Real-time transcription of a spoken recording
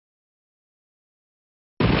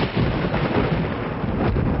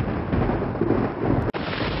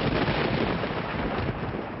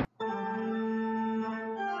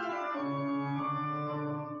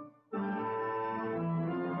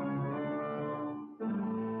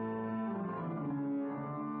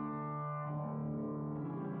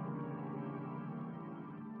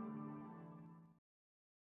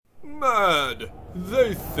mad!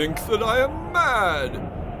 They think that I am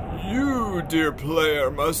mad! You, dear player,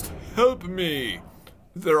 must help me!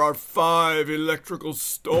 There are 5 electrical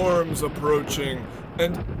storms approaching,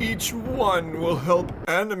 and each one will help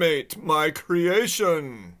animate my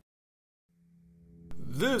creation.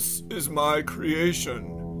 This is my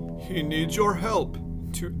creation. He needs your help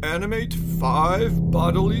to animate 5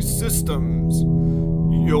 bodily systems.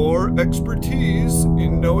 Your expertise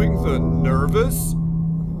in knowing the nervous,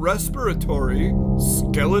 respiratory,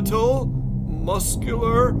 skeletal,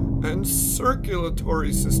 muscular, and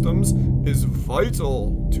circulatory systems is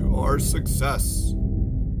vital to our success.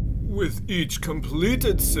 With each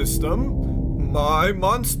completed system, my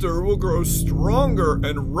monster will grow stronger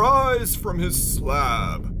and rise from his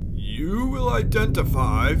slab. You will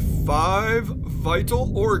identify 5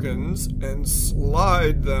 vital organs and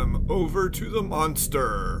slide them over to the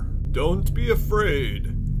monster. Don't be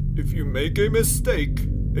afraid. If you make a mistake,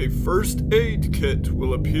 a first aid kit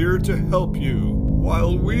will appear to help you.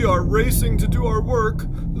 While we are racing to do our work,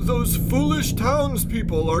 those foolish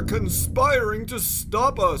townspeople are conspiring to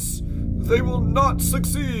stop us. They will not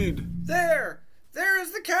succeed. There! There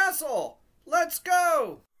is the castle! Let's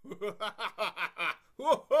go!